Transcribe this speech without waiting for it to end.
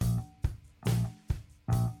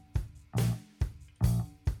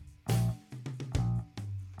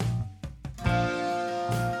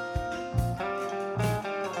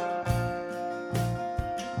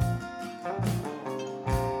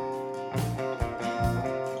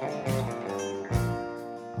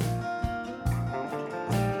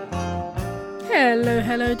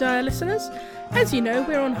Hello, Dire listeners. As you know,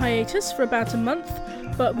 we're on hiatus for about a month,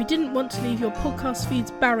 but we didn't want to leave your podcast feeds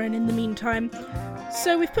barren in the meantime.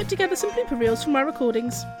 So we've put together some blooper reels from our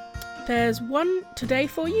recordings. There's one today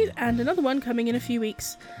for you, and another one coming in a few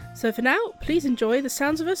weeks. So for now, please enjoy the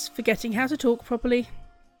sounds of us forgetting how to talk properly.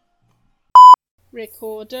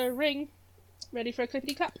 Recorder ring. Ready for a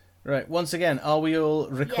clippity clap? Right, once again, are we all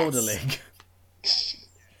recording?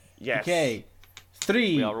 Yes. Okay.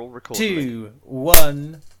 3, We are all 2,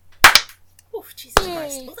 1. Oh, Jesus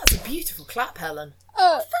Christ. Oh, that's a beautiful clap, Helen.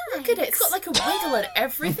 Look at it. It's got like a wiggle and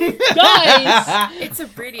everything. Guys! It's a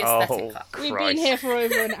really aesthetic clap. We've been here for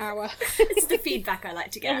over an hour. It's the feedback I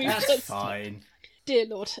like to get. That's fine. Dear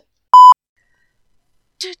Lord.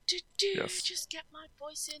 Yes. Just get my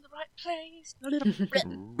voice in the right place. Hello,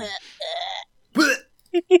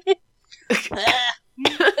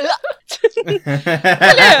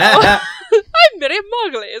 I'm Miriam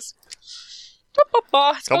Margulies.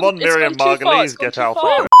 Come on, Miriam Margulies, get out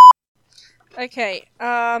of it. Okay,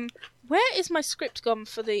 where is my script gone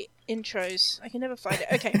for the intros? I can never find it.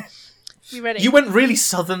 Okay, we ready? You went really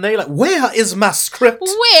southern there, like, where is my script?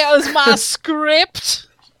 Where's my script?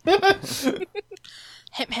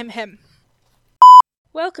 Hem.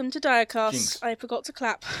 Welcome to Direcast. Jinx. I forgot to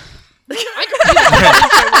clap. I could do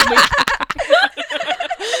that.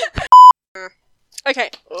 Okay.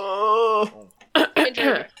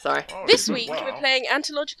 Intro. Sorry. This week we're playing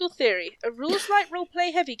Anthological Theory, a rules-light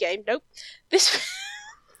roleplay heavy game. Nope.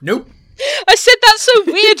 Nope. I said that so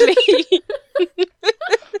weirdly.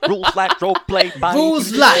 Rules like roleplay.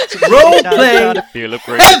 Rules like roleplay Feel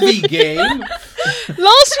great. heavy game.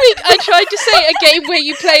 Last week I tried to say a game where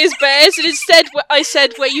you play as bears, and instead I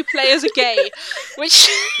said where you play as a gay, which.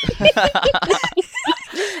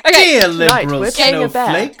 Okay. Dear Tonight, liberal we're playing a bear,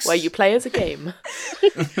 snowflakes. where you play as a game.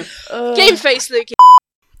 Game face, Lukey.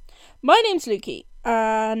 My name's Lukey,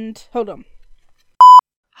 and hold on.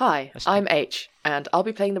 Hi, I'm H, and I'll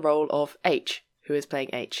be playing the role of H, who is playing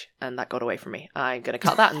H, and that got away from me. I'm going to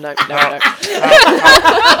cut that, and no.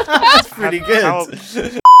 That's pretty good.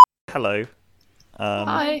 Hello.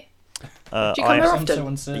 Hi. Do you come here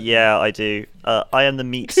often? Yeah, I do. I am the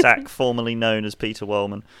meat sack formerly known as Peter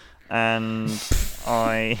Wellman, and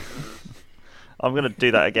I'm going to do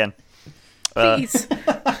that again. Please.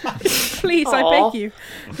 Please, I Aw. beg you.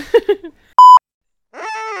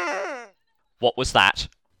 What was that?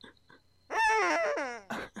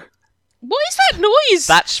 What is that noise?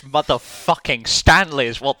 That's motherfucking Stanley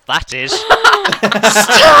is what that is. Stanley!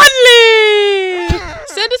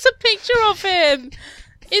 Send us a picture of him.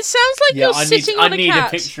 It sounds like you're sitting on a cat. I need a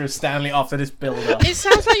picture of Stanley after this build-up. It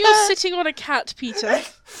sounds like you're sitting on a cat, Peter.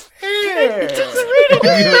 It's a really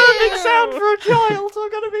disturbing sound for a child,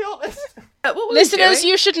 I'm going to be honest. What were we Listeners,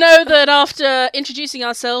 doing? you should know that after introducing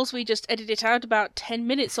ourselves, we just edited out about 10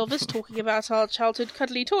 minutes of us talking about our childhood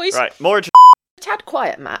cuddly toys. Right, more A tad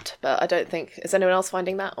quiet, Matt, but I don't think... Is anyone else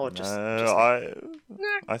finding that, or just... I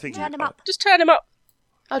think Turn him up. Just turn him up.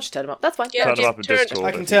 I'll just turn them up, that's fine. Yeah, Turn them just up in turn- Discord.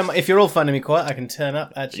 I can turn. If you're all finding me quiet, I can turn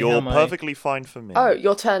up. Actually, You're perfectly fine for me. Oh,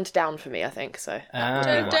 you're turned down for me, I think, so...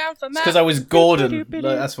 Turn down for It's Matt. because I was Gordon. Like,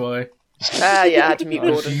 that's why. Yeah, I had to mute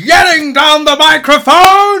Gordon. Yelling down the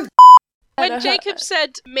microphone. When Jacob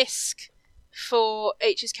said misc for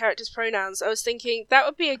H's character's pronouns, I was thinking that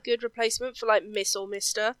would be a good replacement for like Miss or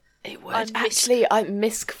Mister. It would. I'm Actually, I'm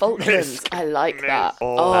Misk Falklands. I like that.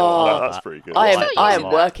 Oh, that's pretty good. I am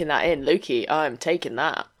that. working that in, Lukey. I'm taking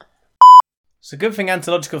that. It's a good thing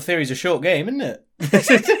Anthological Theory is a short game, isn't it?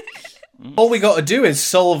 All we got to do is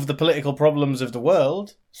solve the political problems of the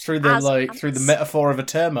world through the metaphor of a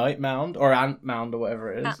termite mound or ant mound or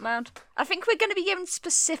whatever it is. Mound. I think we're going to be given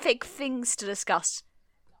specific things to discuss.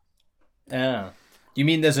 Yeah. You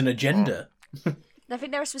mean there's an agenda? I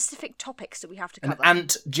think there are specific topics that we have to An cover.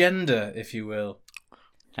 ant gender, if you will.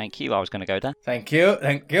 Thank you, I was going to go there. Thank you.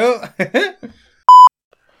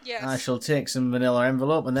 Yes. I shall take some vanilla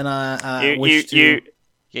envelope and then I You- wish to... you-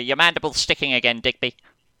 Your mandible's sticking again, Digby.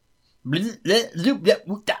 Now he's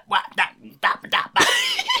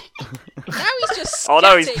just Oh,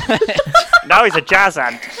 no, he's- scatting. Now he's a jazz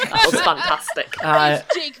ant. That was fantastic.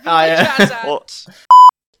 Jake, the jazz ant. What?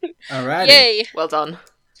 Alrighty. Yay! Well done.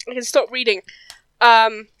 I can stop reading.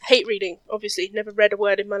 Hate reading, obviously. Never read a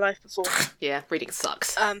word in my life before. Yeah, reading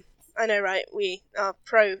sucks. I know, right? We are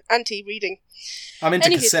anti-reading. I'm into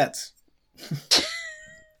Anywho. cassettes.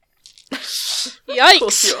 Of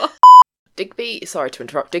course you are. Digby, sorry to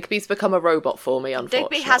interrupt. Digby's become a robot for me,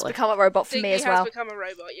 unfortunately. Digby has become a robot for Digby me as has well. become a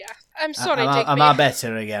robot, yeah. I'm sorry, am Digby. I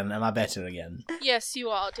better again? Am I better again? Yes, you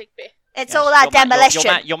are, Digby. It's all that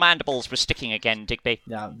demolition. Your mandibles were sticking again, Digby.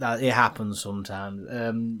 Yeah, it happens sometimes.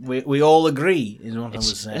 We all agree, is what I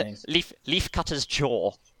was saying. Leaf cutter's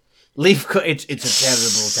jaw. Leaf cut. It's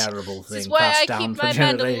a terrible thing. This is why I passed down keep for my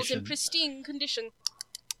mandibles in generations. pristine condition.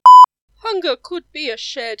 Hunger could be a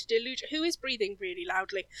shared delusion. Who is breathing really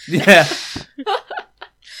loudly? Yeah.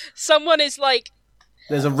 Someone is like...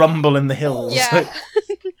 There's a rumble in the hills. Yeah.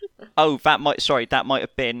 Oh, that might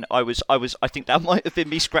have been. I think that might have been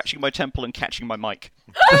me scratching my temple and catching my mic.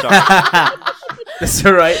 Sorry. That's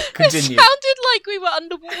all right. It Continue. sounded like we were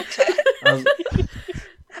underwater.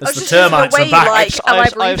 That's the termites are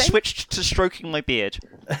back. I've switched to stroking my beard.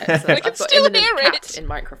 I can still hear it. In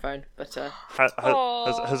microphone, but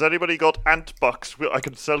Has anybody got ant bucks? I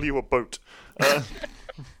can sell you a boat. I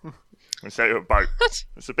sell you a boat.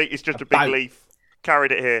 It's just a big leaf.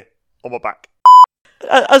 Carried it here on my back.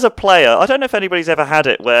 As a player, I don't know if anybody's ever had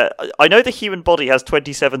it where I know the human body has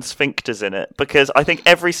 27 sphincters in it because I think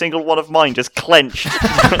every single one of mine just clenched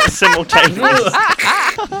simultaneously.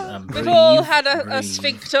 We've all had a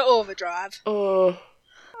sphincter overdrive. oh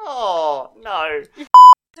no.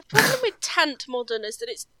 The problem with Tant Modern is that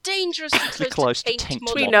it's dangerously close to Taint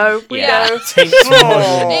Modern. we know. It's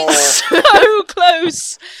so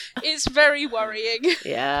close. It's very worrying.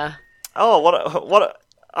 Yeah. Oh, what?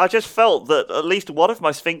 I just felt that at least one of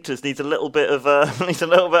my sphincters needs a little bit of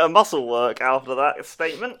muscle work after that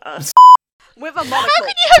statement. With a monocle. How can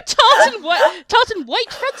you have tartan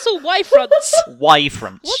white fronts or Y fronts? Y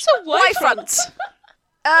fronts. What's a Y front?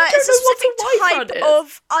 It's a specific know what a type Y-front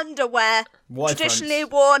of underwear Y traditionally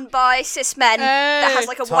worn by cis men that has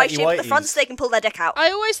like a Y shape at the front Tighty-whities. so they can pull their dick out.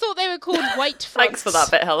 I always thought they were called white fronts. Thanks for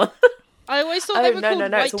that bit, Helen. I always thought they were called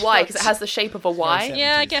white it's a Y because it fronts. has the shape of a Y.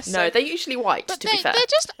 Yeah, I guess so. No, they're usually white, But to be fair. they're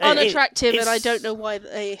just unattractive, and I it's- don't know why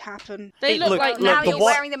they happen. They It- look look, like Now the you're Y-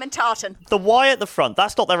 wearing them in tartan. The Y at the front,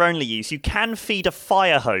 that's not their only use. You can feed a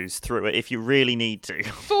fire hose through it if you really need to.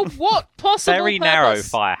 For what possible Very purpose? narrow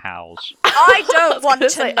firehouse. I don't want gonna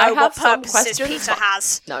to say, I know have what some purposes questions, Peter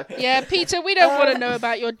has. No. Yeah, Peter, we don't want to know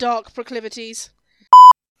about your dark proclivities.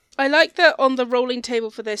 I like that on the rolling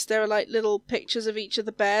table for this there are like little pictures of each of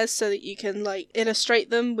the bears so that you can like illustrate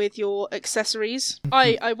them with your accessories.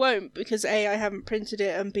 I won't because A, I haven't printed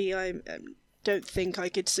it, and B, I don't think I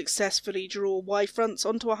could successfully draw Y fronts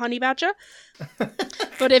onto a honey badger.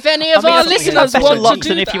 But if any of our listeners Better want to luck do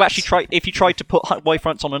than that, if you tried to put Y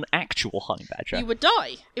fronts on an actual honey badger. you would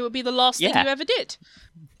die. It would be the last thing Yeah. you ever did.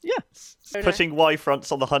 Yeah. Putting Y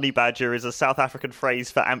fronts on the honey badger is a South African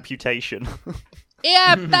phrase for amputation.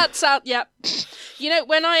 Yeah, that's out. Yeah, you know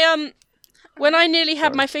when I nearly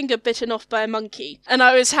had my finger bitten off by a monkey, and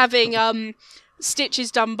I was having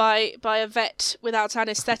stitches done by a vet without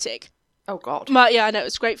anaesthetic. Oh, God. Yeah, I know, it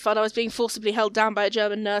was great fun. I was being forcibly held down by a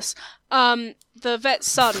German nurse. The vet's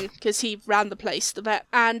son, because he ran the place, the vet,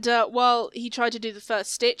 and while he tried to do the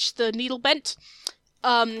first stitch, the needle bent.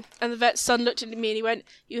 And the vet's son looked at me and he went,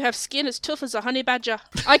 "You have skin as tough as a honey badger."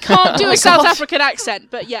 I can't do a South African accent,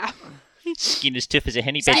 but yeah. Skin as tough as a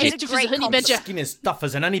honey That badger. is a Tough as great a honey compliment. badger. Skin is tough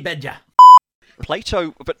as an honey badger.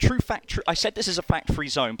 Plato, but true fact. I said this is a fact-free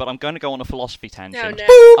zone, but I'm going to go on a philosophy tangent.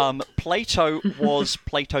 No. Plato was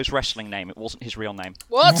Plato's wrestling name. It wasn't his real name.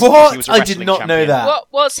 What? He What? was a I did wrestling not know champion. that.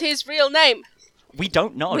 What was his real name? We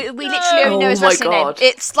don't know. We literally only know his Oh my wrestling name. God.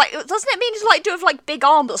 It's like, doesn't it mean it's like do with like big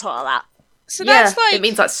arms or something like that? So Yeah, that's like it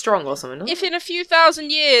means like strong or something. if in a few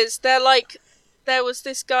thousand years there was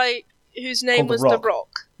this guy whose name Called The was Rock. The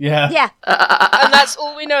Rock, Yeah. Yeah. and that's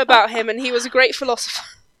all we know about him, and he was a great philosopher.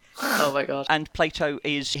 Oh, my God. And Plato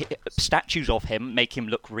statues of him make him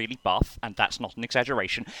look really buff, and that's not an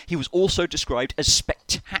exaggeration. He was also described as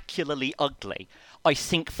spectacularly ugly. I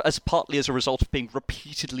think partly as a result of being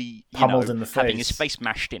repeatedly, Pummeled in the having face. his face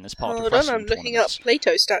mashed in as part Hold of on, wrestling I'm looking up tournaments.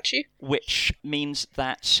 Plato's statue. Which means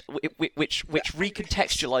that which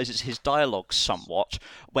recontextualizes his dialogue somewhat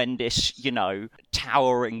when this,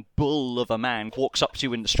 towering bull of a man walks up to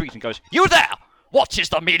you in the street and goes, "You there! What is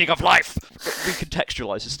the meaning of life?" It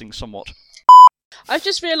recontextualizes things somewhat. I've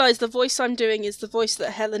just realised the voice I'm doing is the voice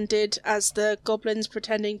that Helen did as the goblins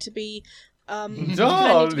pretending to be pretending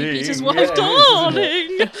to be Peter's wife, yes,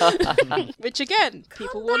 darling. Which again,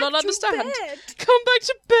 people will not understand. Come back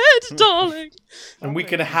to bed, darling. And we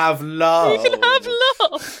can have love. We can have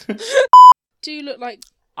love. Do you look like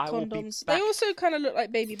I will be condoms? back. They also kind of look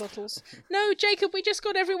like baby bottles. No, Jacob, we just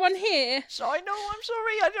got everyone here. So I know, I'm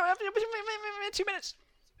sorry, I don't have 2 minutes.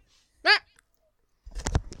 Ah.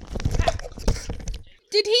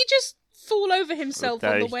 Did he just fall over himself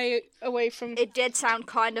on the way away from... It did sound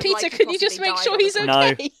kind of Peter, like he can you just possibly make died sure on he's the-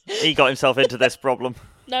 okay? No, he got himself into this problem.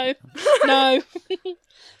 No. No.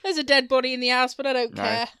 There's a dead body in the house, but I don't No.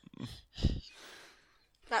 care.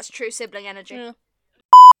 That's true sibling energy. Yeah.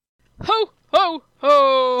 Ho, ho,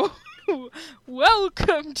 ho!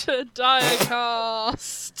 Welcome to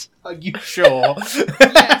Diacast! Are you sure?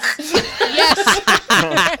 Yes!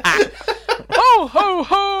 Ho, ho,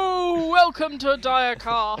 ho! Welcome to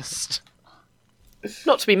Diacast!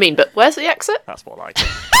 Not to be mean, but where's the exit? That's more like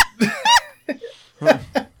it.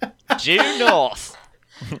 Due north.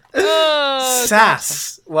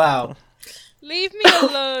 Sass. Wow. Leave me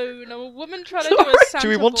alone. I'm a woman trying to do a Santa Do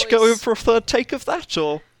we want to go in for a third take of that,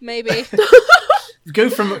 or...? Maybe.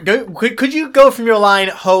 Could you go from your line,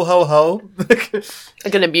 ho, ho, ho?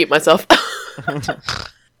 I'm gonna mute myself.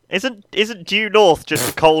 Isn't due north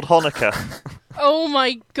just a cold Hanukkah? Oh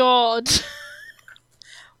my god.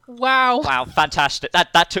 Wow. Wow, fantastic.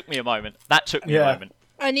 That took me a moment. Yeah.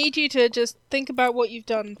 I need you to just think about what you've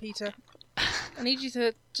done, Peter. I need you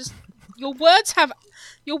to just... Your words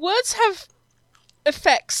have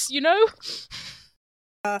effects, you know?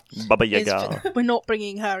 Baba Yaga. We're not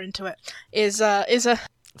bringing her into it. Is a...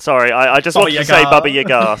 Sorry, I just Baba wanted to Yaga. say Baba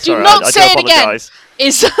Yaga. Do Sorry, not I say do it again. apologise.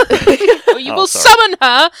 Is... You will sorry. summon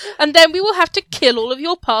her, and then we will have to kill all of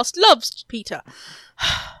your past loves, Peter.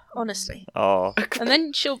 Honestly. Oh, And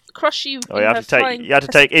then she'll crush you in you her have to flying...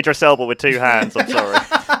 take Idris Elba with two hands. I'm sorry.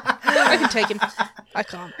 I can take him. I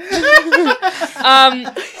can't.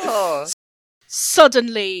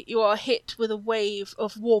 Suddenly, you are hit with a wave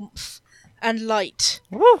of warmth and light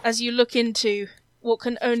as you look into what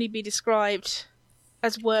can only be described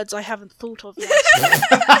as words I haven't thought of yet.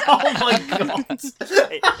 Oh my god.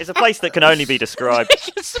 It's a place that can only be described.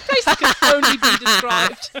 It's a place that can only be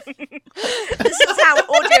described. This is how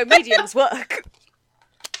audio mediums work.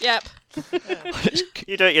 Yep.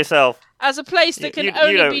 You do it yourself. As a place that can You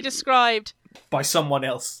only don't- be described By someone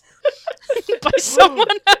else. by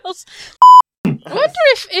someone else. I wonder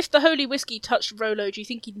if the holy whiskey touched Rolo, do you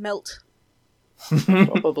think he'd melt?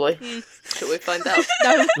 Probably. Shall we find out?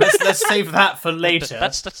 No. Let's save that for later.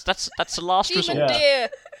 That's the last Demon resort. deer.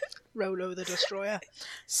 Rolo the Destroyer.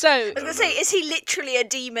 So, I was gonna say, is he literally a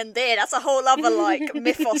demon there? That's a whole other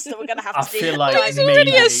mythos that we're gonna have I to feel do. like he's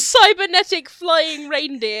already maybe. a cybernetic flying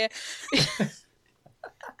reindeer.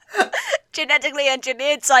 Genetically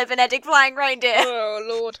engineered cybernetic flying reindeer Oh,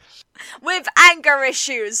 Lord. with anger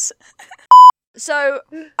issues. So,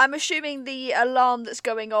 I'm assuming the alarm that's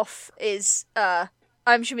going off is,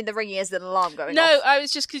 I'm assuming the ringing is an alarm going No, off. I was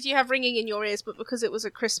just because you have ringing in your ears, but because it was a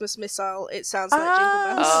Christmas missile, it sounds like Jingle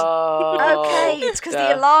Oh. Bells. Oh, Okay, it's because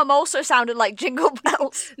the alarm also sounded like Jingle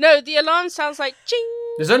Bells. No, the alarm sounds like jing.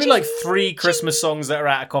 There's only like jing, 3 Christmas songs that are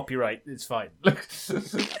out of copyright. It's fine.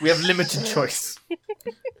 We have limited choice.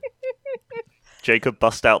 Jacob,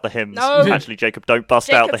 bust out the hymns. No. Actually, Jacob, don't bust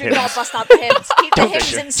out the Jacob, do not hymns. bust out the hymns. Keep the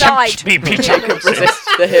hymns inside. Jacob resist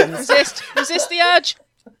the hymns. Resist the urge.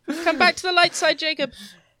 Come back to the light side, Jacob.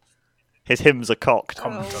 His hymns are cocked.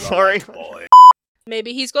 Oh. Sorry.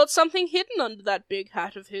 Maybe he's got something hidden under that big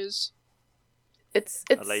hat of his. It's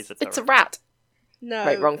laser a turret. rat. No.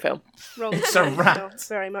 Right, wrong film. Wrong It's a film. rat.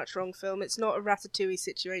 Very much wrong film. It's not a Ratatouille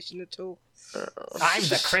situation at all. I'm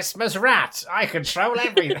the Christmas rat. I control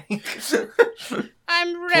everything.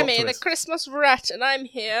 I'm Remy, the twist. Christmas rat, and I'm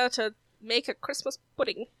here to make a Christmas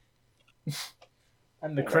pudding.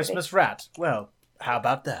 I'm the Christmas rat. Well, how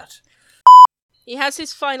about that? He has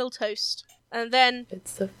his final toast, and then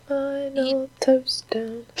It's the final toast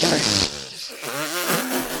down.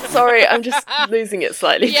 Sorry, I'm just losing it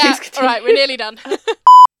slightly. yeah, Please continue. all right, we're nearly done.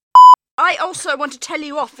 I also want to tell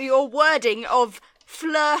you off for your wording of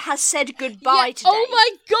Fleur has said goodbye Yeah, today. oh my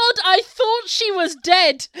god, I thought she was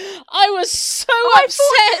dead. I was so I upset.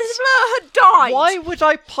 thought Fleur had died. Why would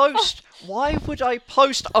I post? Why would I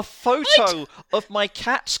post a photo of my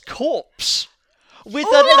cat's corpse with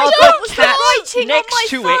God, another that was the cat writing on next my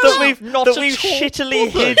to phone. it? That we've at all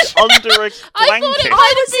shittily bothered? hid under a I thought blanket. it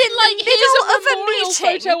might have been in like the here's middle a of a memorial meeting.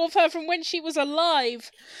 photo of her from when she was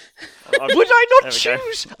alive. Would I There not we go.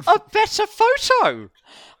 choose a better photo?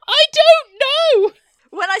 I don't know.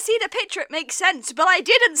 When I see the picture, it makes sense, but I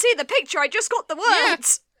didn't see the picture. I just got the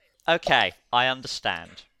words. Okay, I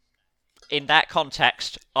understand. In that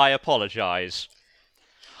context, I apologise.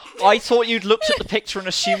 I thought you'd looked at the picture and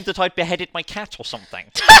assumed that I'd beheaded my cat or something.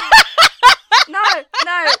 No.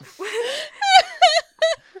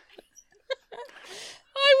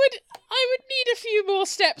 I would need a few more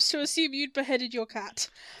steps to assume you'd beheaded your cat.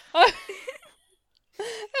 That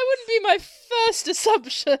wouldn't be my first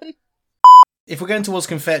assumption. If we're going towards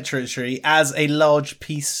confectionery as a large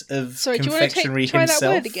piece of Sorry, do you want to confectionery try himself. that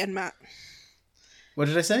word again, Matt? What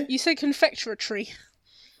did I say? You said confectionery.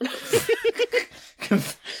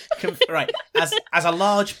 Right, as a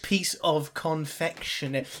large piece of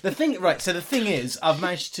confectionery. The thing is, I've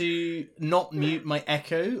managed to not mute my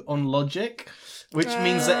echo on Logic, which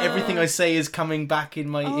means that everything I say is coming back in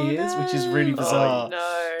my ears, which is really bizarre. Oh,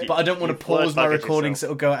 no. But I don't want to pause my recording, so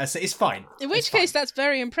it'll go out. It's fine. In which case, that's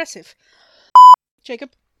very impressive.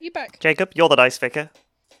 Jacob, you back? Jacob, you're the dice vicar.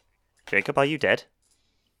 Jacob, are you dead?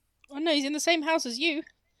 Oh no, he's in the same house as you.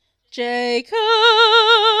 Jacob!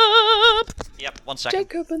 Yep, 1 second.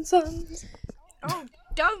 Jacob and Sons. Oh,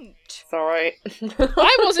 don't. Sorry.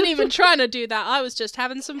 I wasn't even trying to do that. I was just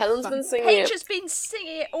having some Helen's fun. been singing Paige it. has been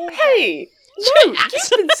singing it all day. Hey! No, you've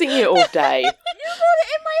been singing it all day. You got it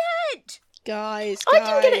in my head. Guys, I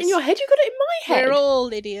didn't get it in your head, you got it in my head. We're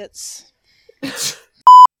all idiots.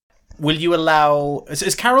 Will you allow...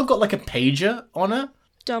 Has Carol got like a pager on her?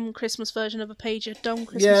 Dumb Christmas version of a pager. Dumb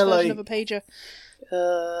Christmas version of a pager.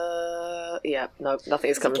 Yeah, no, nothing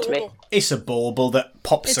is coming to me. It's a bauble that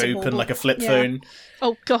pops open bauble. like a flip Yeah. phone.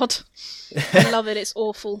 Oh god. I love it, it's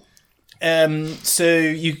awful.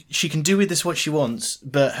 So she can do with this what she wants,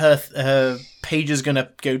 but her pager's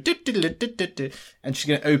gonna go do-do-do-do-do-do, and she's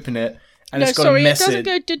gonna open it, and it's got a message. It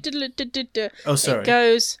doesn't go do-do-do-do-do-do. Oh, sorry. It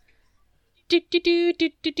goes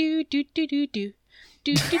do-do-do-do-do-do-do-do-do.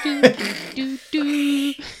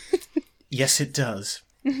 Do-do-do-do-do-do. Yes, it does.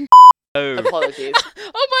 Oh. Apologies.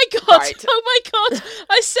 Oh my god! Right. Oh my god!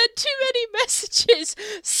 I sent too many messages,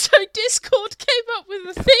 so Discord came up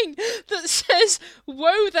with a thing that says,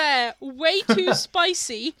 "Whoa there, way too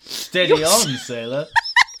spicy. Steady on, sailor.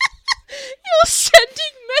 You're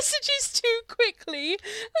sending messages too quickly." And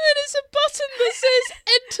then it's a button that says,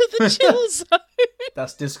 "Enter the chill zone."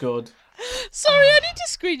 That's Discord. Sorry, I need to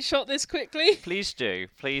screenshot this quickly. Please do.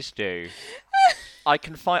 I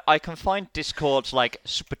can find Discord's like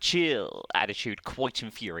super chill attitude quite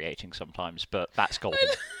infuriating sometimes, but that's golden.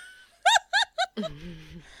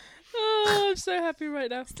 Oh, I'm so happy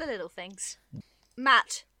right now. It's the little things.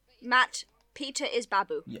 Matt, Peter is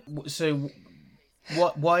Babu. Yeah, so,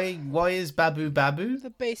 what? Why is Babu Babu?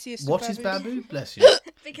 The basiest. What is Babu? Bless you.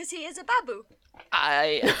 Because he is a Babu.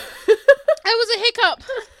 That was a hiccup.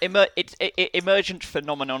 It's emergent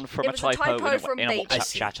phenomenon from It a was a typo typo from in a Baby.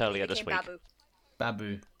 WhatsApp chat earlier He this became week. Babu.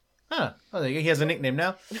 Babu. Huh. Oh, there you go. He has a nickname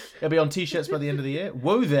now. It'll be on t-shirts by the end of the year.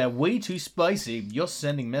 Whoa there, way too spicy. You're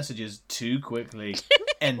sending messages too quickly.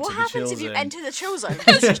 Enter What the happens chill if you zone. enter the chill zone?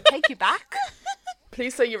 Does it take you back?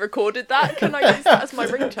 Please say you recorded that. Can I use that as my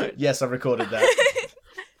ringtone? Yes, I recorded that.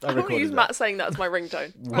 I will use Matt saying that as my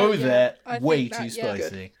ringtone. Whoa there, I think way that, too yeah.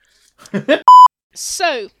 spicy.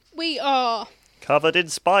 So we are. Covered in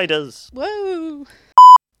spiders. Whoa.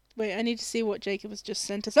 Wait, I need to see what Jacob has just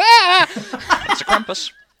sent us. Ah! It's a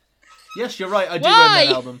Krampus. Yes, you're right. I do Why? own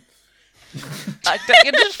that album. But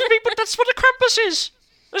that's what a Krampus is.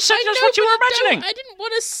 That's what you were imagining. I didn't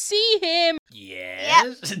want to see him.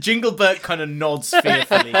 Yes. Jinglebert kind of nods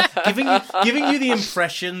fearfully, giving you the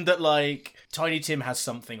impression that like Tiny Tim has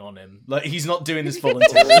something on him. Like he's not doing this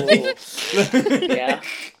voluntarily. Yeah.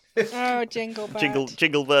 Oh, Jinglebert.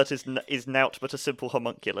 Jinglebert is nout but a simple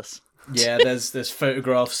homunculus. Yeah, there's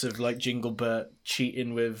photographs of like Jinglebert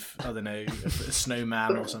cheating with, I don't know, a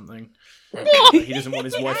snowman or something. That he doesn't want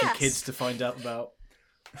his wife and Yes. kids to find out about.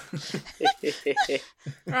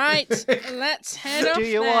 Right, let's head off Do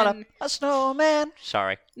you then. want a snowman?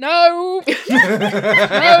 Sorry. No!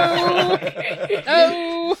 No!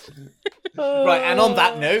 No! Right, and on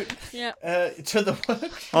that note, Yeah. to the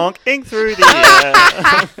work. Honking through the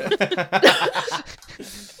air.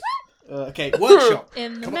 Okay, workshop.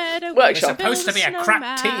 In the meadow. Workshop. It's supposed to be a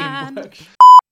crap team. snowman. Workshop.